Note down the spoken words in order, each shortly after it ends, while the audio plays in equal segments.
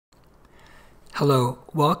Hello,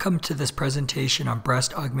 welcome to this presentation on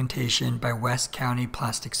breast augmentation by West County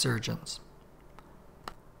plastic surgeons.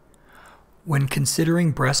 When considering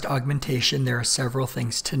breast augmentation, there are several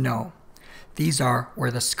things to know. These are where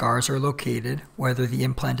the scars are located, whether the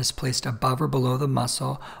implant is placed above or below the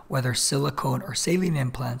muscle, whether silicone or saline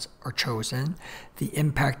implants are chosen, the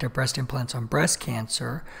impact of breast implants on breast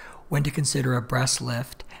cancer, when to consider a breast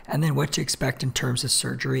lift, and then what to expect in terms of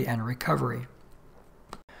surgery and recovery.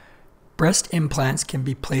 Breast implants can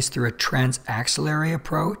be placed through a transaxillary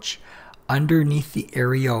approach, underneath the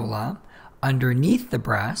areola, underneath the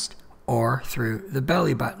breast, or through the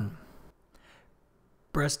belly button.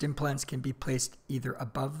 Breast implants can be placed either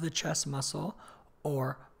above the chest muscle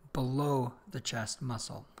or below the chest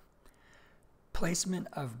muscle. Placement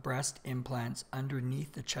of breast implants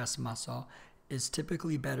underneath the chest muscle is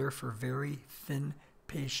typically better for very thin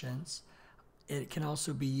patients. It can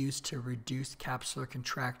also be used to reduce capsular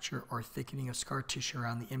contracture or thickening of scar tissue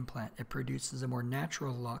around the implant. It produces a more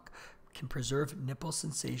natural look, can preserve nipple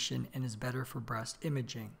sensation, and is better for breast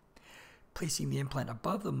imaging. Placing the implant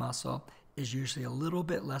above the muscle is usually a little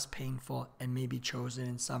bit less painful and may be chosen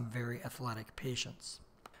in some very athletic patients.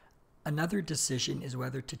 Another decision is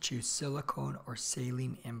whether to choose silicone or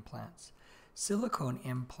saline implants. Silicone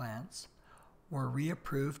implants were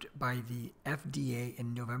reapproved by the FDA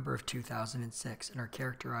in November of 2006 and are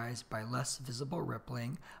characterized by less visible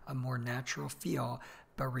rippling, a more natural feel,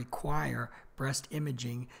 but require breast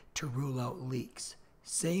imaging to rule out leaks.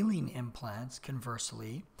 Saline implants,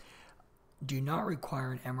 conversely, do not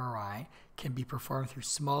require an MRI, can be performed through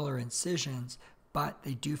smaller incisions, but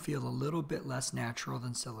they do feel a little bit less natural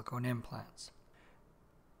than silicone implants.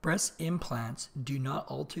 Breast implants do not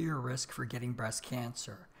alter your risk for getting breast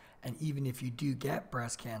cancer. And even if you do get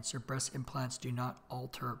breast cancer, breast implants do not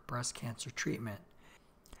alter breast cancer treatment.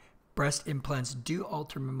 Breast implants do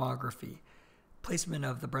alter mammography. Placement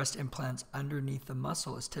of the breast implants underneath the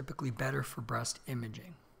muscle is typically better for breast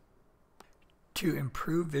imaging. To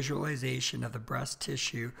improve visualization of the breast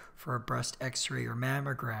tissue for a breast x-ray or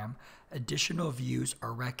mammogram, additional views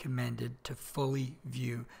are recommended to fully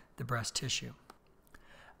view the breast tissue.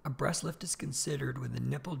 A breast lift is considered when the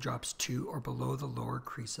nipple drops to or below the lower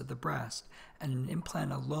crease of the breast, and an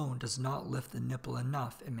implant alone does not lift the nipple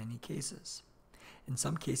enough in many cases. In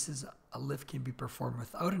some cases, a lift can be performed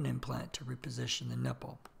without an implant to reposition the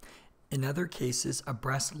nipple. In other cases, a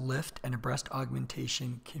breast lift and a breast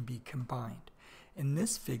augmentation can be combined. In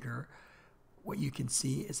this figure, what you can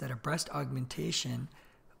see is that a breast augmentation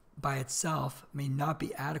by itself may not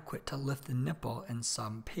be adequate to lift the nipple in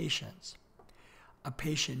some patients. A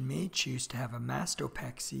patient may choose to have a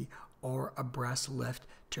mastopexy or a breast lift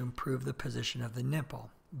to improve the position of the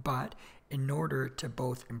nipple. But in order to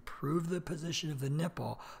both improve the position of the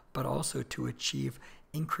nipple, but also to achieve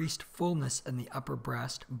increased fullness in the upper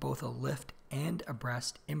breast, both a lift and a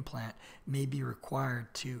breast implant may be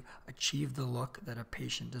required to achieve the look that a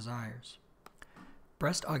patient desires.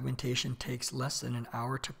 Breast augmentation takes less than an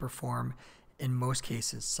hour to perform. In most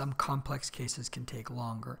cases, some complex cases can take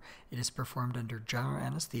longer. It is performed under general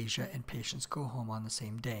anesthesia and patients go home on the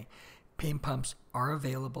same day. Pain pumps are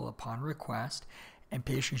available upon request, and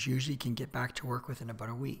patients usually can get back to work within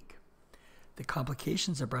about a week. The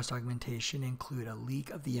complications of breast augmentation include a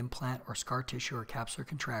leak of the implant or scar tissue or capsular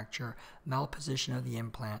contracture, malposition of the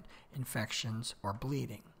implant, infections, or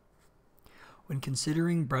bleeding. When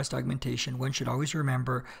considering breast augmentation, one should always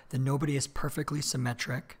remember that nobody is perfectly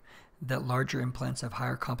symmetric, that larger implants have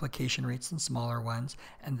higher complication rates than smaller ones,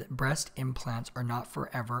 and that breast implants are not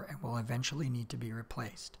forever and will eventually need to be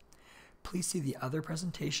replaced. Please see the other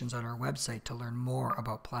presentations on our website to learn more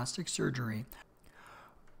about plastic surgery,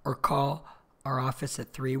 or call our office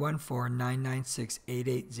at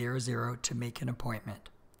 314-996-8800 to make an appointment.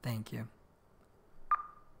 Thank you.